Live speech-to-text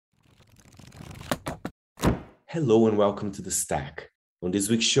Hello and welcome to The Stack. On this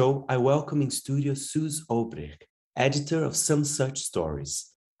week's show, I welcome in studio Somesuch Stories, editor of Somesuch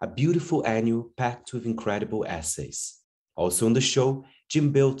Stories, a beautiful annual packed with incredible essays. Also on the show,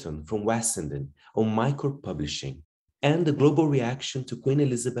 Jim Bilton from Wessenden on micropublishing and the global reaction to Queen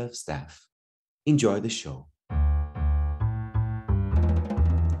Elizabeth's death. Enjoy the show.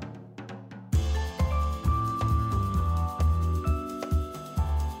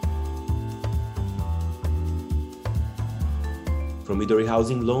 From Midori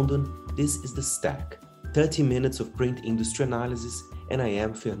House in London, this is The Stack, 30 minutes of print industry analysis, and I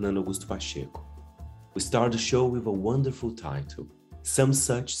am Fernando Augusto Pacheco. We start the show with a wonderful title,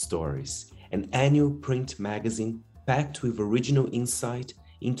 Somesuch Stories, an annual print magazine packed with original insight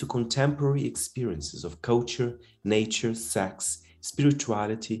into contemporary experiences of culture, nature, sex,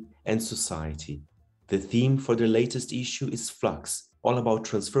 spirituality, and society. The theme for the latest issue is Flux, all about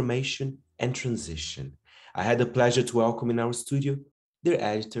transformation and transition. I had the pleasure to welcome in our studio their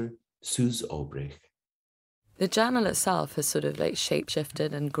editor, Somesuch Stories. The journal itself has sort of like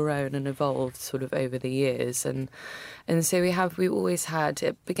shape-shifted and grown and evolved sort of over the years. And so we always had,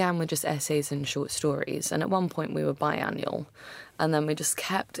 it began with just essays and short stories. And at one point we were biannual. And then we just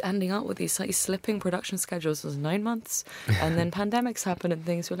kept ending up with these like slipping production schedules. It was 9 months. And then pandemics happened and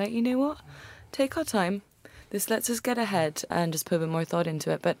things were like, you know what? Take our time. This lets us get ahead and just put a bit more thought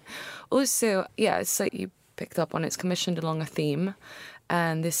into it. But also, yeah, it's like you picked up on, it's commissioned along a theme.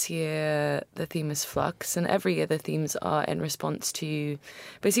 And this year, the theme is Flux. And every year, the themes are in response to...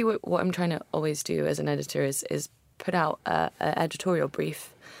 Basically, what I'm trying to always do as an editor is put out an editorial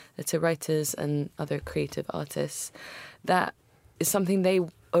brief to writers and other creative artists that is something they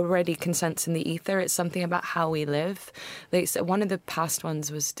already can sense in the ether. It's something about how we live. Like, so one of the past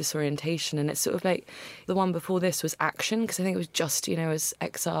ones was disorientation, and it's sort of like the one before this was action, because I think it was just, as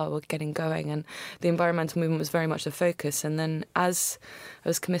XR were getting going and the environmental movement was very much the focus. And then as I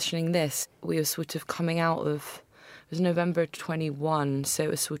was commissioning this, we were sort of coming out of, it was November 21, so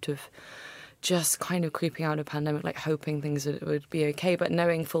it was sort of just kind of creeping out of pandemic, like hoping things would be okay, but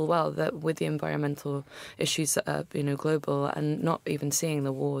knowing full well that with the environmental issues that are, global, and not even seeing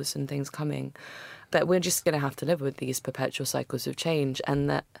the wars and things coming, that we're just going to have to live with these perpetual cycles of change, and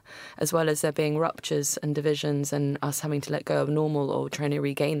that as well as there being ruptures and divisions and us having to let go of normal or trying to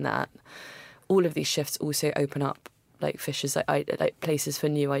regain that, all of these shifts also open up like fissures, like places for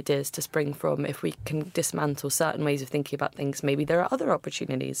new ideas to spring from. If we can dismantle certain ways of thinking about things, maybe there are other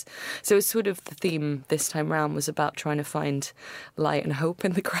opportunities. So it's sort of the theme this time round was about trying to find light and hope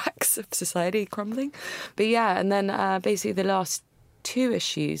in the cracks of society crumbling. But yeah, and then basically the last 2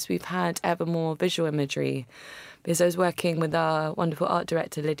 issues, we've had ever more visual imagery, because I was working with our wonderful art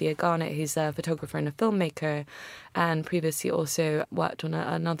director, Lydia Garnett, who's a photographer and a filmmaker, and previously also worked on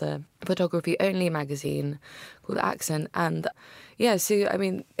another photography-only magazine called Accent. And yeah, so, I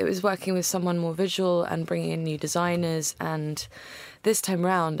mean, it was working with someone more visual and bringing in new designers. And this time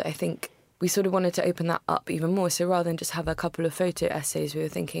round, I think we sort of wanted to open that up even more. So rather than just have a couple of photo essays, we were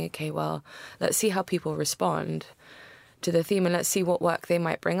thinking, okay, well, let's see how people respond to the theme and let's see what work they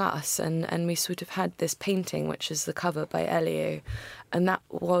might bring us. And we sort of had this painting, which is the cover by Elio, and that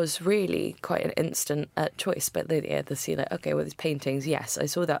was really quite an instant choice by Lydia to see, like, okay, well, these paintings, yes, I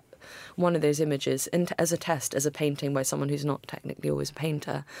saw that one of those images as a test, as a painting by someone who's not technically always a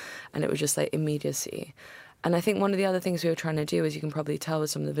painter, and it was just like immediacy. And I think one of the other things we were trying to do, as you can probably tell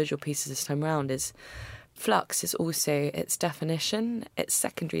with some of the visual pieces this time around, is Flux is also, its definition, its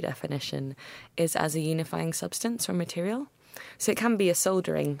secondary definition, is as a unifying substance or material. So it can be a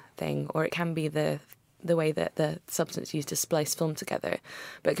soldering thing, or it can be the way that the substance used to splice film together.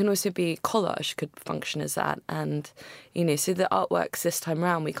 But it can also be collage, could function as that. And, so the artworks this time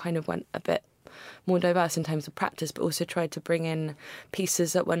around, we kind of went a bit more diverse in terms of practice, but also tried to bring in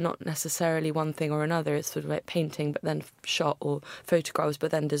pieces that were not necessarily one thing or another. It's sort of like painting, but then shot, or photographs,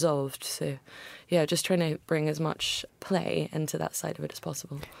 but then dissolved. So, yeah, just trying to bring as much play into that side of it as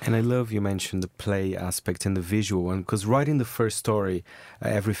possible. And I love you mentioned the play aspect and the visual one, because right in the first story,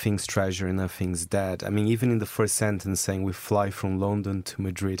 everything's treasure and nothing's dead. I mean, even in the first sentence saying we fly from London to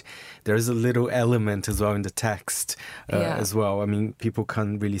Madrid, there's a little element as well in the text as well. I mean, people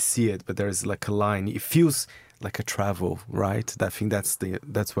can't really see it, but there's like a line. It feels like a travel, right? I think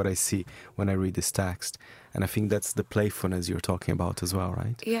that's what I see when I read this text. And I think that's the playfulness you're talking about as well,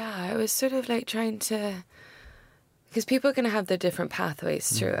 right? Yeah, I was sort of like trying to... Because people are going to have their different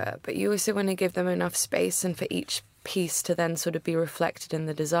pathways through it, but you also want to give them enough space and for each piece to then sort of be reflected in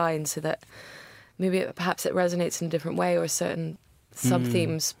the design, so that maybe perhaps it resonates in a different way, or certain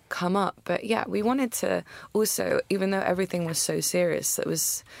sub-themes come up. But yeah, we wanted to also, even though everything was so serious, it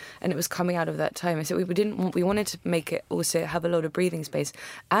was coming out of that time, so we wanted to make it also have a lot of breathing space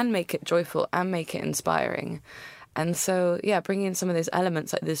and make it joyful and make it inspiring. And so, yeah, bringing in some of those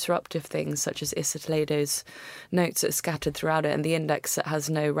elements, like the disruptive things, such as Issa Toledo's notes that are scattered throughout it, and the index that has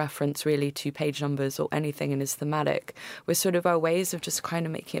no reference really to page numbers or anything and is thematic, was sort of our ways of just kind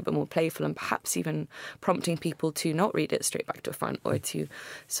of making it a bit more playful and perhaps even prompting people to not read it straight back to front, or to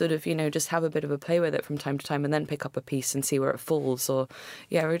sort of, just have a bit of a play with it from time to time and then pick up a piece and see where it falls. Or,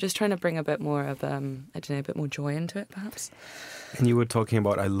 yeah, we're just trying to bring a bit more of, a bit more joy into it, perhaps. And you were talking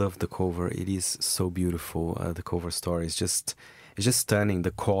about, I love the cover. It is so beautiful. The cover story is just stunning.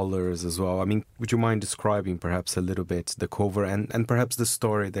 The colors as well. I mean, would you mind describing perhaps a little bit the cover and perhaps the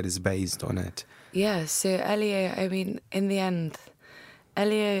story that is based on it? Yeah, so Elio, I mean, in the end,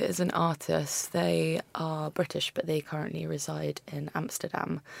 Elio is an artist. They are British, but they currently reside in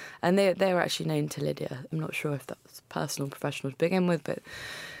Amsterdam. And they were actually known to Lydia. I'm not sure if that was personal or professional to begin with, but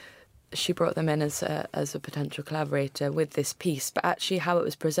she brought them in as a potential collaborator with this piece. But actually how it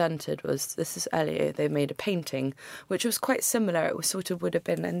was presented was, this is Elio, they made a painting, which was quite similar. It was sort of would have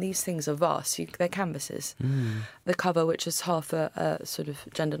been, and these things are vast, they're canvases. The cover, which is half a sort of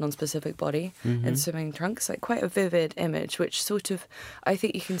gender non-specific body in swimming trunks, like quite a vivid image, which sort of, I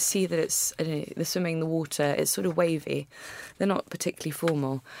think you can see that it's, the swimming, the water, it's sort of wavy. They're not particularly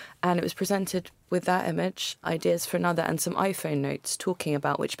formal. And it was presented with that image, ideas for another, and some iPhone notes talking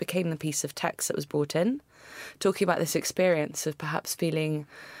about, which became the piece of text that was brought in, talking about this experience of perhaps feeling,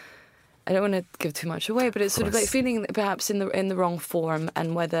 I don't want to give too much away, but it's sort of like feeling perhaps in the wrong form,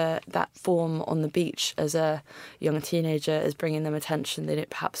 and whether that form on the beach as a young teenager is bringing them attention they don't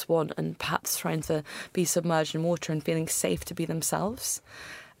perhaps want, and perhaps trying to be submerged in water and feeling safe to be themselves.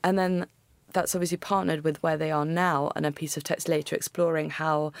 And then that's obviously partnered with where they are now, and a piece of text later exploring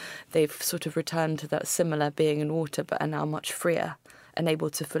how they've sort of returned to that similar being in water, but are now much freer and able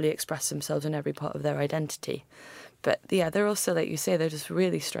to fully express themselves in every part of their identity. But yeah, they're also, like you say, they're just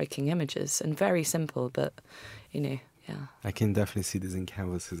really striking images and very simple, but, yeah. I can definitely see this in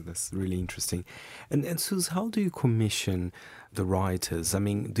canvases. That's really interesting. And Suze, how do you commission the writers? I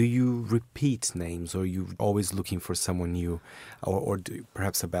mean, do you repeat names, or are you always looking for someone new, or do you,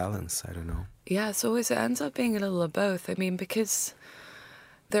 perhaps a balance? I don't know. Yeah, it ends up being a little of both. I mean, because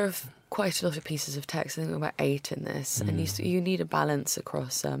there are quite a lot of pieces of text, I think about 8 in this, and you need a balance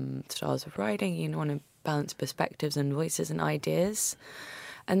across styles of writing. You want to balance perspectives and voices and ideas.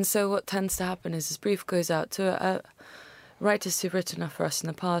 And so what tends to happen is this brief goes out to writers who've written for us in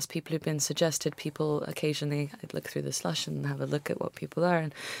the past, people who've been suggested, people occasionally I'd look through the slush and have a look at what people are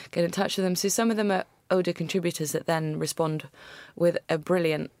and get in touch with them. So some of them are older contributors that then respond with a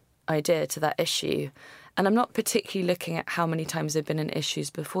brilliant idea to that issue. And I'm not particularly looking at how many times they've been in issues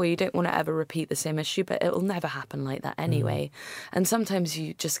before. You don't want to ever repeat the same issue, but it will never happen like that anyway. And sometimes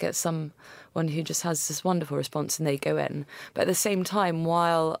you just get someone who just has this wonderful response and they go in. But at the same time,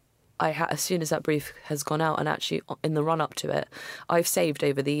 while as soon as that brief has gone out, and actually in the run-up to it, I've saved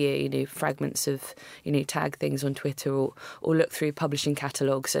over the year, fragments of, tag things on Twitter, or look through publishing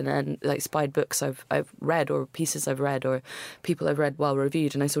catalogues and then like spied books I've read, or pieces I've read, or people I've read well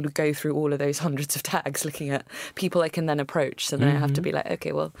reviewed, and I sort of go through all of those hundreds of tags looking at people I can then approach. So then I have to be like,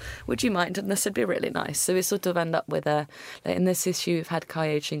 okay, well, would you mind? And this would be really nice. So we sort of end up with like in this issue, we've had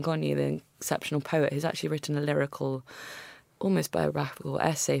Kaye Chingonyi, the exceptional poet, who's actually written a lyrical, almost biographical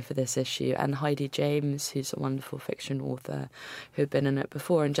essay for this issue, and Heidi James, who's a wonderful fiction author who had been in it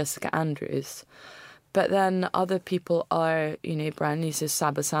before, and Jessica Andrews. But then other people are, brand new, so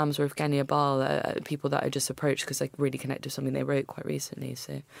Saba Sams or Evgenia Bal, people that I just approached because I really connected with something they wrote quite recently,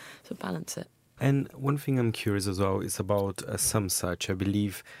 so balance it. And one thing I'm curious as well is about Somesuch. I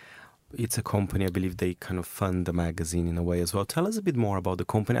believe it's a company, I believe they kind of fund the magazine in a way as well. Tell us a bit more about the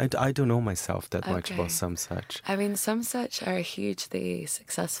company. I don't know myself that much about Somesuch. I mean, Somesuch are a hugely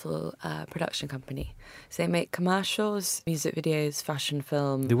successful production company. So they make commercials, music videos, fashion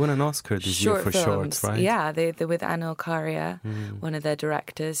film. They won an Oscar this year for shorts, right? Yeah, they're with Anil Karia, one of their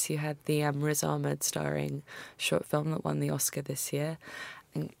directors, who had the Riz Ahmed starring short film that won the Oscar this year.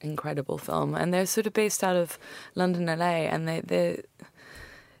 Incredible film. And they're sort of based out of London, LA, and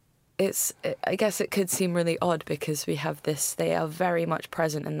I guess it could seem really odd because we have this, they are very much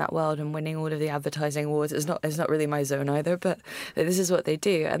present in that world and winning all of the advertising awards. It's not really my zone either, but this is what they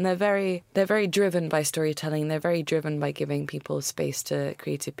do. And they're very driven by storytelling. They're very driven by giving people space, to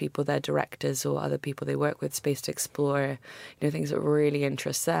creative people, their directors or other people they work with, space to explore, things that really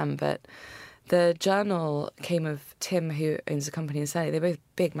interest them. But The journal came of Tim, who owns a company in Sally. They're both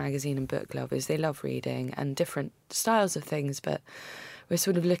big magazine and book lovers. They love reading and different styles of things, but we're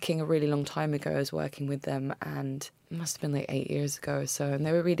sort of looking a really long time ago. I was working with them, and it must have been like 8 years ago or so, and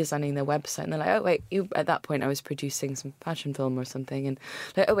they were redesigning their website, and they're like, oh wait, you, at that point I was producing some fashion film or something, and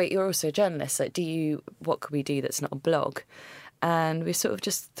like, oh wait, you're also a journalist, like, what could we do that's not a blog? And we sort of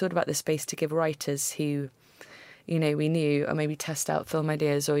just thought about this space to give writers who, you know, we knew, or maybe test out film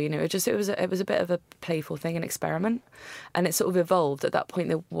ideas, or, you know, it was a bit of a playful thing, an experiment, and it sort of evolved. At that point,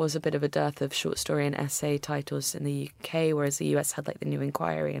 there was a bit of a dearth of short story and essay titles in the UK, whereas the US had like the New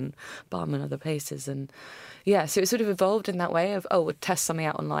Inquiry and Balm and other places, and yeah, so it sort of evolved in that way of, oh, we'll test something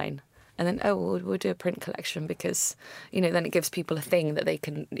out online. And then, oh, we'll do a print collection because, you know, then it gives people a thing that they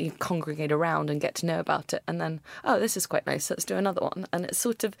can congregate around and get to know about it. And then, oh, this is quite nice, let's do another one. And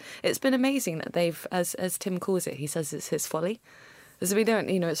it's been amazing that they've, as Tim calls it, he says it's his folly. Because we don't,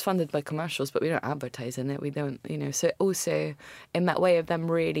 you know, it's funded by commercials, but we don't advertise in it. We don't, you know, so also in that way of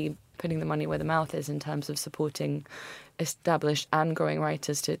them really putting the money where the mouth is in terms of supporting established and growing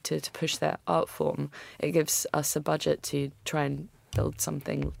writers to push their art form, it gives us a budget to try and build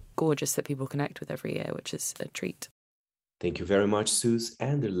something gorgeous that people connect with every year, which is a treat. Thank you very much, Suze,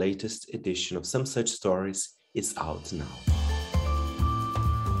 and the latest edition of Somesuch Stories is out now.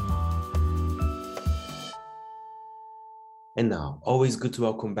 And now, always good to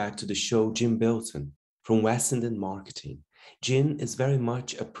welcome back to the show Jim Bilton from Wessenden Marketing. Jim is very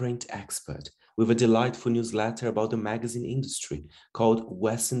much a print expert with a delightful newsletter about the magazine industry called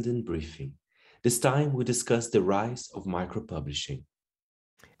Wessenden Briefing. This time we discuss the rise of micropublishing.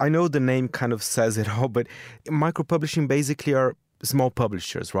 I know the name kind of says it all, but micropublishing basically are small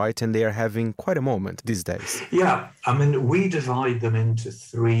publishers, right? And they are having quite a moment these days. Yeah, I mean, we divide them into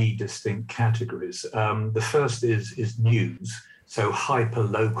three distinct categories. The first is news, so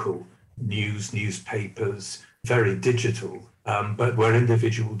hyper-local news, newspapers, very digital, but where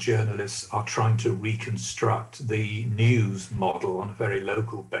individual journalists are trying to reconstruct the news model on a very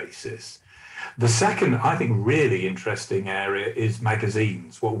local basis. The second, I think, really interesting area is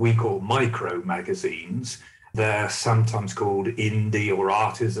magazines, what we call micro magazines. They're sometimes called indie or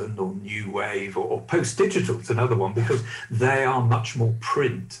artisan or new wave or post-digital. It's another one because they are much more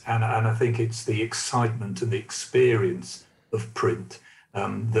print. And I think it's the excitement and the experience of print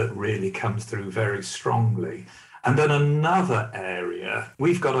that really comes through very strongly. And then another area,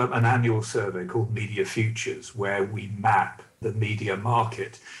 we've got an annual survey called Media Futures, where we map the media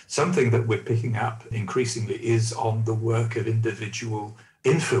market. Something that we're picking up increasingly is on the work of individual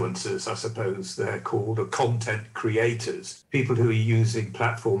influencers, I suppose they're called, or content creators, people who are using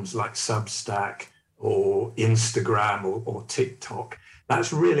platforms like Substack or Instagram or TikTok.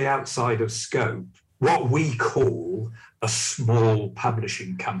 That's really outside of scope. What we call a small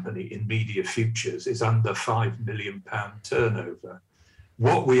publishing company in Media Futures is under £5 million turnover.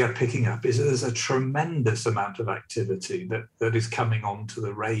 What we are picking up is there's a tremendous amount of activity that is coming onto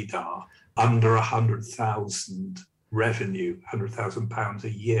the radar under 100,000 revenue, £100,000 a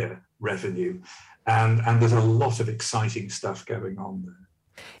year revenue. And there's a lot of exciting stuff going on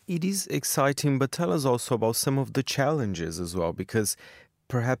there. It is exciting, but tell us also about some of the challenges as well, because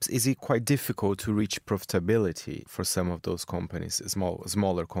perhaps is it quite difficult to reach profitability for some of those companies,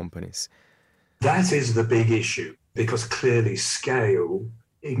 smaller companies? That is the big issue, because clearly scale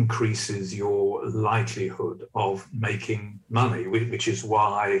increases your likelihood of making money, which is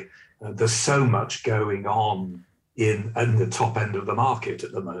why there's so much going on in the top end of the market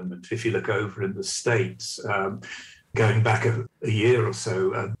at the moment. If you look over in the States, going back a year or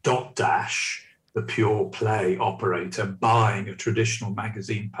so, Dotdash, the pure play operator, buying a traditional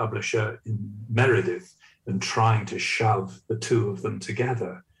magazine publisher in Meredith and trying to shove the two of them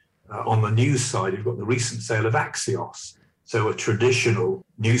together. On the news side, you've got the recent sale of Axios. So a traditional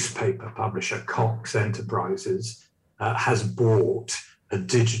newspaper publisher, Cox Enterprises, has bought a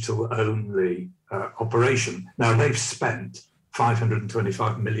digital-only operation. Now, they've spent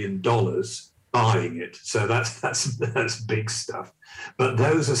 $525 million buying it. So that's big stuff. But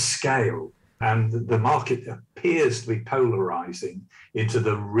those are scale. And the market appears to be polarizing into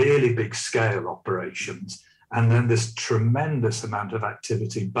the really big scale operations. And then this tremendous amount of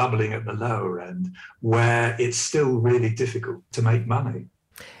activity bubbling at the lower end where it's still really difficult to make money.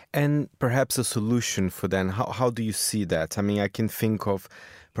 And perhaps a solution for them, how do you see that? I mean, I can think of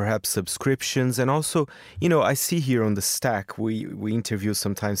perhaps subscriptions, and also, I see here on the stack, we interview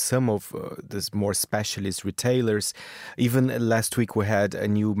sometimes some of the more specialist retailers. Even last week we had a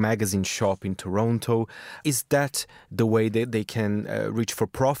new magazine shop in Toronto. Is that the way that they can reach for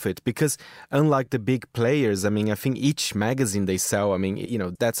profit? Because unlike the big players, I think each magazine they sell,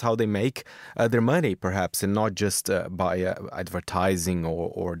 that's how they make their money, perhaps, and not just by advertising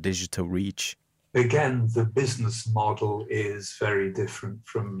or digital reach. Again, the business model is very different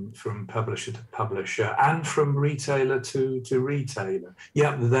from publisher to publisher and from retailer to retailer.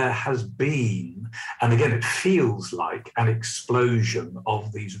 Yeah, there has been, and again, it feels like an explosion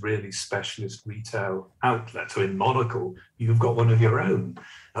of these really specialist retail outlets. So in Monocle, you've got one of your own,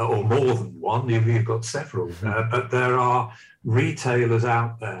 or more than one, you've got several. But there are retailers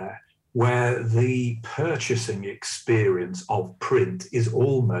out there where the purchasing experience of print is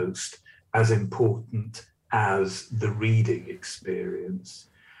almost as important as the reading experience.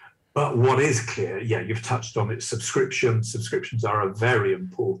 But what is clear, you've touched on it, subscriptions. Subscriptions are a very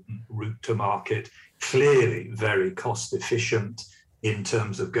important route to market, clearly very cost efficient in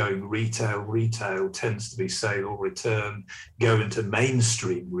terms of going retail. Retail tends to be sale or return, go into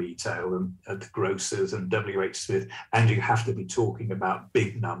mainstream retail and at the grocers and WH Smith, and you have to be talking about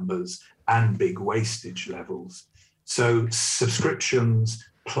big numbers and big wastage levels. So subscriptions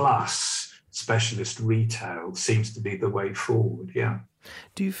plus specialist retail seems to be the way forward,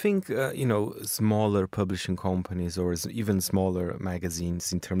 Do you think, smaller publishing companies or even smaller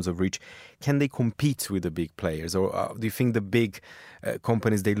magazines in terms of reach, can they compete with the big players? Or do you think the big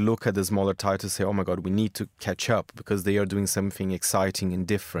companies, they look at the smaller titles and say, oh my God, we need to catch up because they are doing something exciting and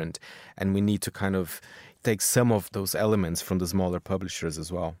different, and we need to kind of take some of those elements from the smaller publishers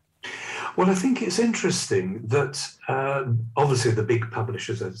as well? Well, I think it's interesting that obviously the big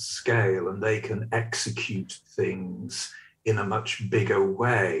publishers are scale and they can execute things in a much bigger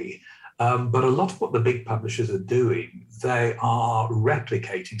way. But a lot of what the big publishers are doing, they are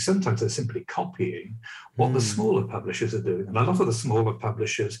replicating. Sometimes they're simply copying what the smaller publishers are doing. And a lot of the smaller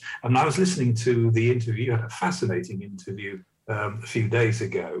publishers, and I was listening to the interview, you had a fascinating interview a few days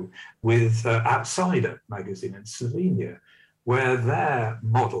ago with Outsider magazine in Slovenia, where their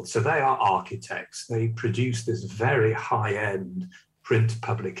model, so they are architects, they produce this very high-end print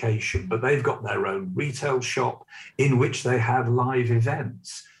publication, but they've got their own retail shop in which they have live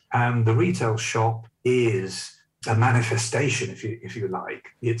events. And the retail shop is a manifestation, if you like.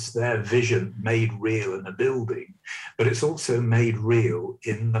 It's their vision made real in a building, but it's also made real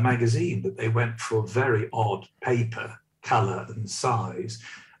in the magazine, that they went for very odd paper, colour and size,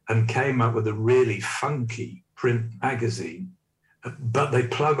 and came up with a really funky print magazine, but they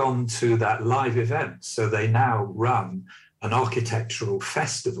plug on to that live event. So they now run an architectural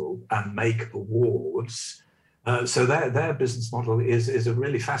festival and make awards. So their business model is a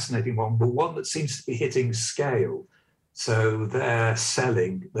really fascinating one, but one that seems to be hitting scale. So they're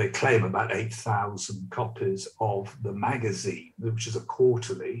selling, they claim, about 8,000 copies of the magazine, which is a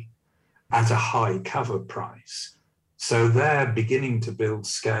quarterly, at a high cover price. So they're beginning to build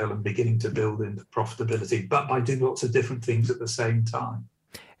scale and beginning to build into profitability, but by doing lots of different things at the same time.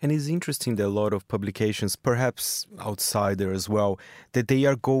 And it's interesting that a lot of publications, perhaps outsider as well, that they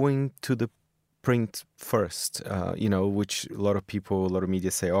are going to the print first, which a lot of people, a lot of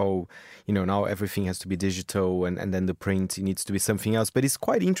media say, now everything has to be digital and then the print needs to be something else. But it's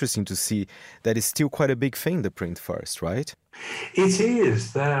quite interesting to see that it's still quite a big thing, the print first, right? It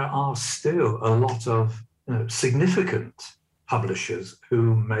is. There are still a lot of significant publishers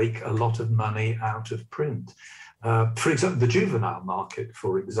who make a lot of money out of print. For example, the juvenile market,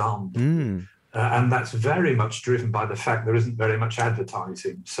 for example, and that's very much driven by the fact there isn't very much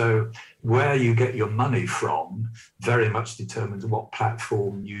advertising. So where you get your money from very much determines what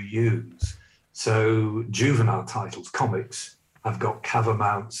platform you use. So juvenile titles, comics, have got cover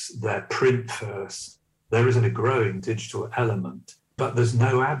mounts, they're print first. There isn't a growing digital element, but there's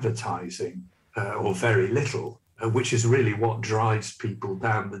no advertising. Or very little, which is really what drives people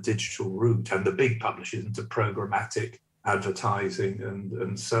down the digital route and the big publishers into programmatic advertising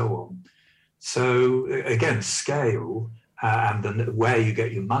and so on. So again, scale and where you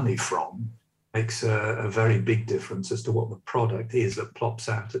get your money from makes a very big difference as to what the product is that plops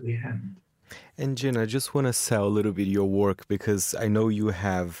out at the end. And Jen, I just want to sell a little bit your work because I know you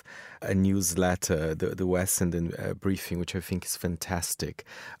have a newsletter, the Westenden Briefing, which I think is fantastic.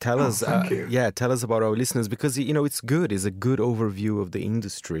 Tell us about our listeners, because it's good. It's a good overview of the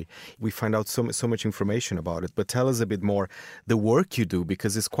industry. We find out so much information about it. But tell us a bit more the work you do,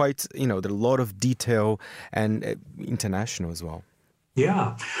 because it's quite there's a lot of detail and international as well.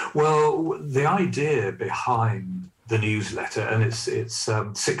 Yeah, well, the idea behind the newsletter, and it's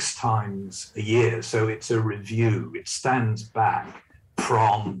 6 times a year. So it's a review. It stands back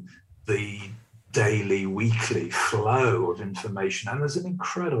from the daily, weekly flow of information. And there's an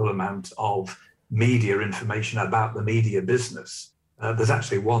incredible amount of media information about the media business. There's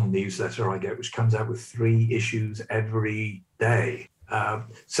actually one newsletter I get which comes out with 3 issues every day.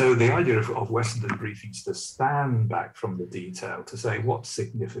 So the idea of Wessenden briefings to stand back from the detail, to say what's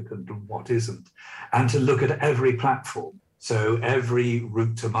significant and what isn't, and to look at every platform. So every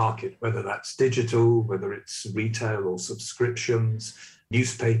route to market, whether that's digital, whether it's retail or subscriptions,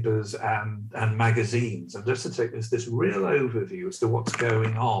 newspapers and magazines. And just to take this real overview as to what's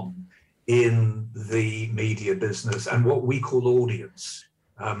going on in the media business and what we call audience.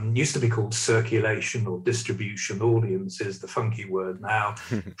 Used to be called circulation or distribution. Audience is the funky word now.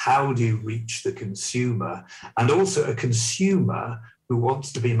 How do you reach the consumer? And also a consumer who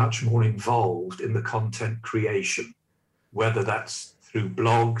wants to be much more involved in the content creation, whether that's through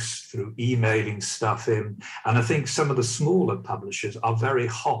blogs, through emailing stuff in. And I think some of the smaller publishers are very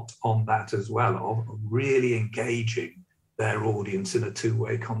hot on that as well, of really engaging their audience in a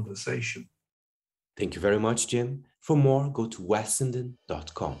two-way conversation. Thank you very much, Jim. For more, go to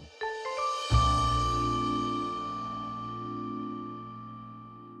wessenden.com.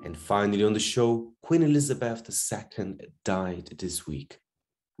 And finally on the show, Queen Elizabeth II died this week.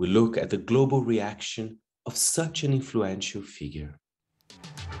 We look at the global reaction of such an influential figure.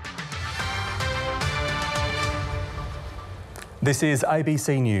 This is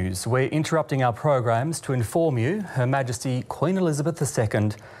ABC News. We're interrupting our programs to inform you Her Majesty Queen Elizabeth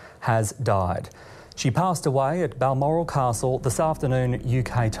II has died. She passed away at Balmoral Castle this afternoon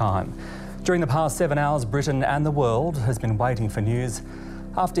UK time. During the past 7 hours, Britain and the world has been waiting for news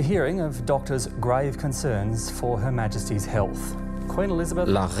after hearing of doctors' grave concerns for Her Majesty's health. Queen Elizabeth...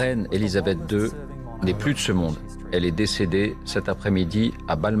 La reine Elisabeth II n'est plus de ce monde. Elle est décédée cet après-midi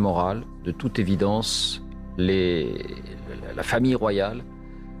à Balmoral. De toute évidence, la famille royale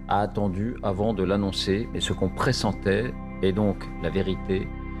a attendu avant de l'annoncer, mais ce qu'on pressentait est donc la vérité.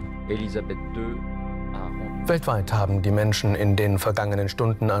 Elisabeth II a rendu... Weltweit haben die Menschen in den vergangenen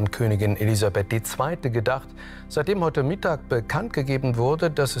Stunden an Königin Elisabeth II. Gedacht, seitdem heute Mittag bekannt gegeben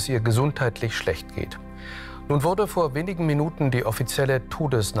wurde, dass es ihr gesundheitlich schlecht geht. Nun wurde vor wenigen Minuten die offizielle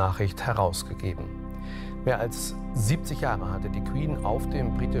Todesnachricht herausgegeben. Mehr als 70 Jahre hatte die Queen auf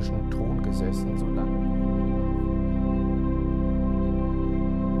dem britischen Thron gesessen, so lange.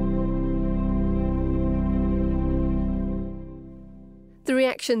 The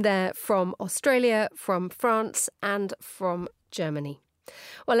reaction there from Australia, from France and from Germany.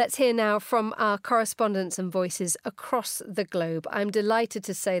 Well, let's hear now from our correspondents and voices across the globe. I'm delighted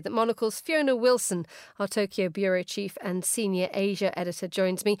to say that Monocle's Fiona Wilson, our Tokyo bureau chief and senior Asia editor,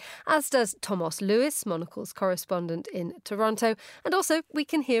 joins me, as does Thomas Lewis, Monocle's correspondent in Toronto. And also we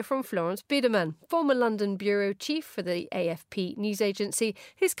can hear from Florence Biedermann, former London bureau chief for the AFP news agency,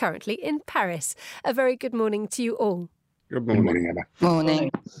 who's currently in Paris. A very good morning to you all. Good morning, Emma. Morning.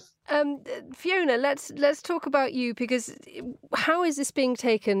 Fiona, let's talk about you, because how is this being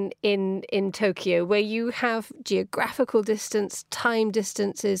taken in Tokyo, where you have geographical distance, time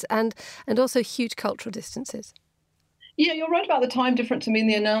distances, and also huge cultural distances? Yeah, you're right about the time difference. I mean,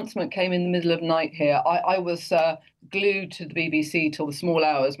 the announcement came in the middle of night here. I was glued to the BBC till the small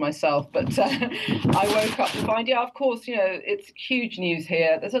hours myself, but I woke up to find, of course, it's huge news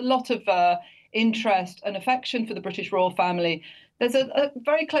here. There's a lot of interest and affection for the British royal family. There's a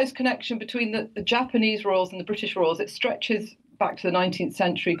very close connection between the Japanese royals and the British royals. It stretches back to the 19th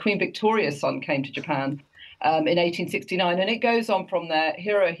century. Queen Victoria's son came to Japan in 1869, and it goes on from there.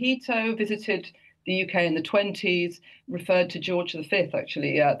 Hirohito visited the UK in the 20s, referred to George V,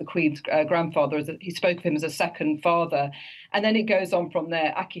 actually, the Queen's grandfather. He spoke of him as a second father. And then it goes on from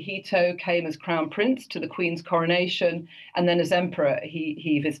there. Akihito came as Crown Prince to the Queen's coronation, and then as Emperor,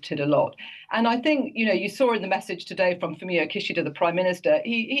 he visited a lot. And I think, you saw in the message today from Fumio Kishida, the Prime Minister,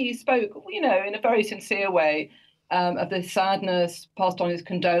 he spoke, in a very sincere way of the sadness, passed on his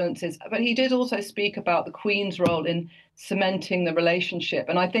condolences. But he did also speak about the Queen's role in cementing the relationship.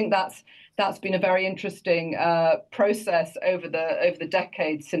 And I think that's been a very interesting process over the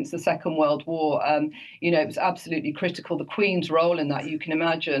decades since the Second World War. It was absolutely critical. The Queen's role in that, you can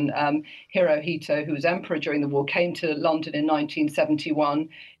imagine, Hirohito, who was emperor during the war, came to London in 1971,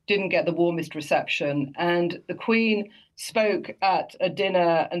 didn't get the warmest reception. And the Queen spoke at a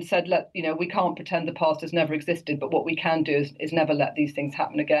dinner and said, we can't pretend the past has never existed, but what we can do is never let these things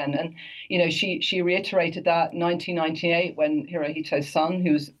happen again. And, she reiterated that in 1998 when Hirohito's son,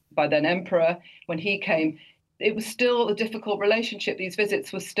 who was by then emperor, when he came, it was still a difficult relationship. These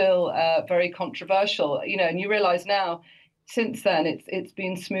visits were still very controversial, and you realise now, since then, it's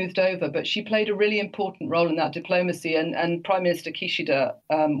been smoothed over. But she played a really important role in that diplomacy, and Prime Minister Kishida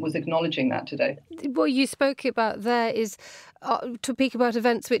was acknowledging that today. What you spoke about there is to speak about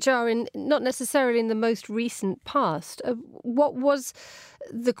events which are not necessarily in the most recent past. What was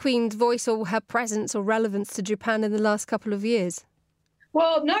the Queen's voice or her presence or relevance to Japan in the last couple of years?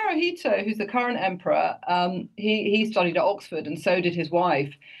 Well, Naruhito, who's the current emperor, he studied at Oxford, and so did his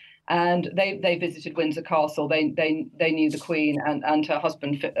wife. And they visited Windsor Castle. They knew the Queen and her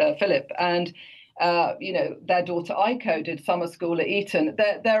husband Philip, and their daughter Aiko did summer school at Eton.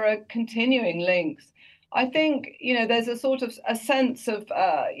 There are continuing links. I think there's a sort of a sense of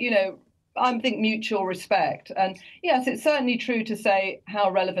I think mutual respect. And yes, it's certainly true to say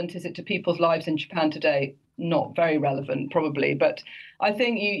how relevant is it to people's lives in Japan today. Not very relevant, probably, but I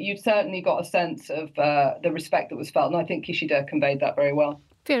think you certainly got a sense of the respect that was felt, and I think Kishida conveyed that very well.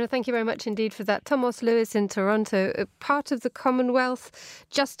 Fiona, thank you very much indeed for that. Thomas Lewis in Toronto, part of the Commonwealth.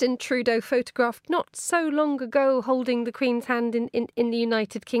 Justin Trudeau photographed not so long ago holding the Queen's hand in the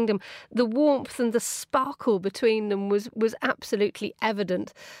United Kingdom. The warmth and the sparkle between them was absolutely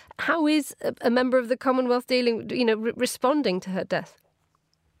evident. How is a member of the Commonwealth dealing, responding to her death?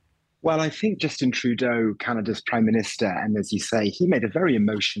 Well, I think Justin Trudeau, Canada's Prime Minister, and as you say, he made a very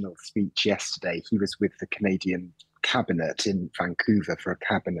emotional speech yesterday. He was with the Canadian Cabinet in Vancouver for a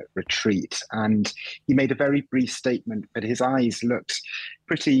cabinet retreat, and he made a very brief statement, but his eyes looked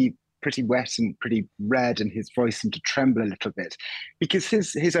pretty wet and pretty red, and his voice seemed to tremble a little bit because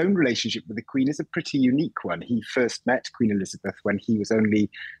his own relationship with the Queen is a pretty unique one. He first met Queen Elizabeth when he was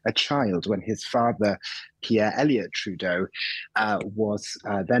only a child, when his father, Pierre Elliott Trudeau, was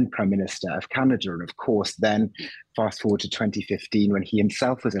then Prime Minister of Canada. And of course, then fast forward to 2015, when he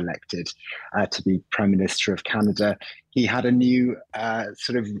himself was elected to be Prime Minister of Canada, he had a new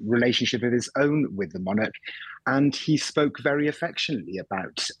sort of relationship of his own with the monarch. And he spoke very affectionately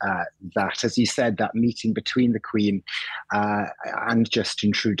about that. As he said, that meeting between the Queen and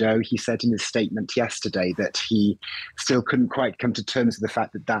Justin Trudeau, he said in his statement yesterday that he still couldn't quite come to terms with the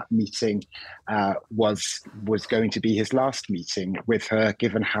fact that meeting was going to be his last meeting with her,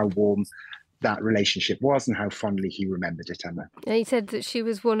 given how warm that relationship was and how fondly he remembered it, Emma. And he said that she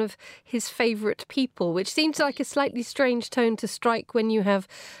was one of his favourite people, which seems like a slightly strange tone to strike when you have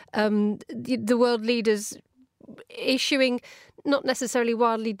the world leaders issuing not necessarily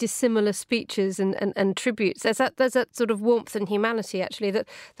wildly dissimilar speeches and tributes. There's that sort of warmth and humanity, actually, that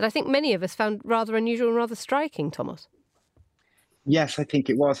I think many of us found rather unusual and rather striking, Thomas. Yes, I think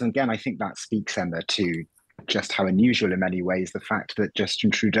it was. And again, I think that speaks, Emma, to just how unusual in many ways the fact that Justin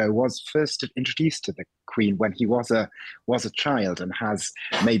Trudeau was first introduced to the Queen when he was a child, and has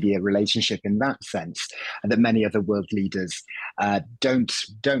maybe a relationship in that sense that many other world leaders don't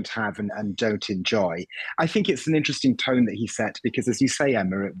have and don't enjoy. I think it's an interesting tone that he set because, as you say,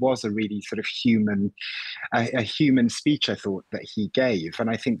 Emma, it was a really sort of human speech, I thought, that he gave. And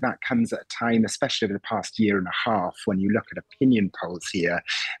I think that comes at a time, especially over the past year and a half, when you look at opinion polls here,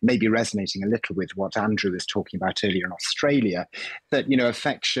 maybe resonating a little with what Andrew was talking about earlier in Australia, that,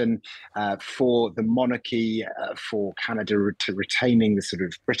 affection for the monarchy, for Canada retaining the sort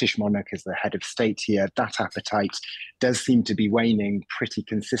of British monarch as the head of state here, that appetite does seem to be waning pretty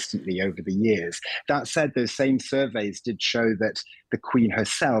consistently over the years. That said, those same surveys did show that the Queen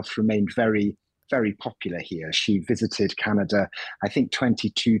herself remained very, very popular here. She visited Canada, I think,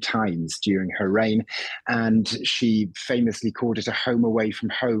 22 times during her reign, and she famously called it a home away from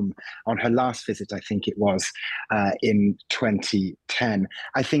home on her last visit, I think it was, in 2010.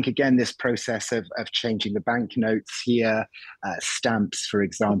 I think, again, this process of changing the banknotes here, stamps, for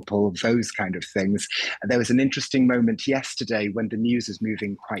example, those kind of things. There was an interesting moment yesterday when the news was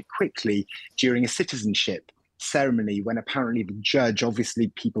moving quite quickly during a citizenship ceremony, when apparently the judge,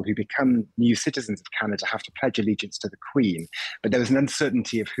 obviously people who become new citizens of Canada have to pledge allegiance to the Queen, but there was an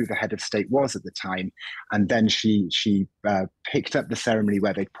uncertainty of who the head of state was at the time, and then she picked up the ceremony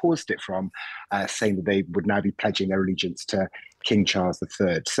where they paused it from, saying that they would now be pledging their allegiance to King Charles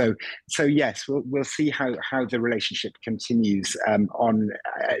III. So yes, we'll see how the relationship continues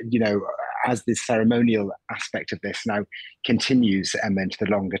as this ceremonial aspect of this now continues into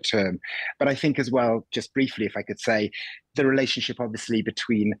the longer term. But I think as well, just briefly, if I could say, the relationship obviously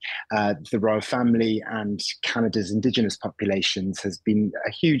between the royal family and Canada's Indigenous populations has been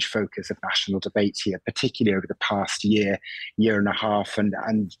a huge focus of national debate here, particularly over the past year and a half, and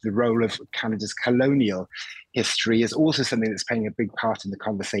the role of Canada's colonial history is also something that's playing a big part in the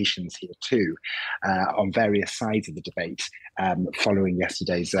conversations here too, on various sides of the debate, following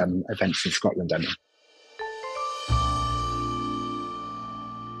yesterday's events in Scotland.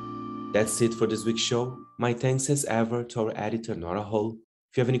 That's it for this week's show. My thanks as ever to our editor, Nora Hull.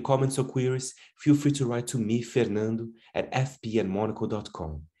 If you have any comments or queries, feel free to write to me, Fernando, at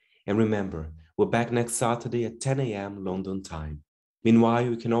fp@monaco.com. And remember, we're back next Saturday at 10 a.m. London time. Meanwhile,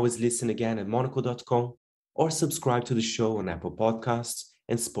 you can always listen again at monaco.com or subscribe to the show on Apple Podcasts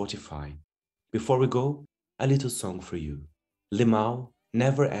and Spotify. Before we go, a little song for you. Limau,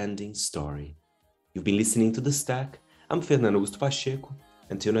 Never Ending Story. You've been listening to The Stack. I'm Fernando Augusto Pacheco.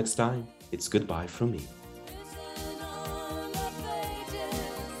 Until next time, it's goodbye from me.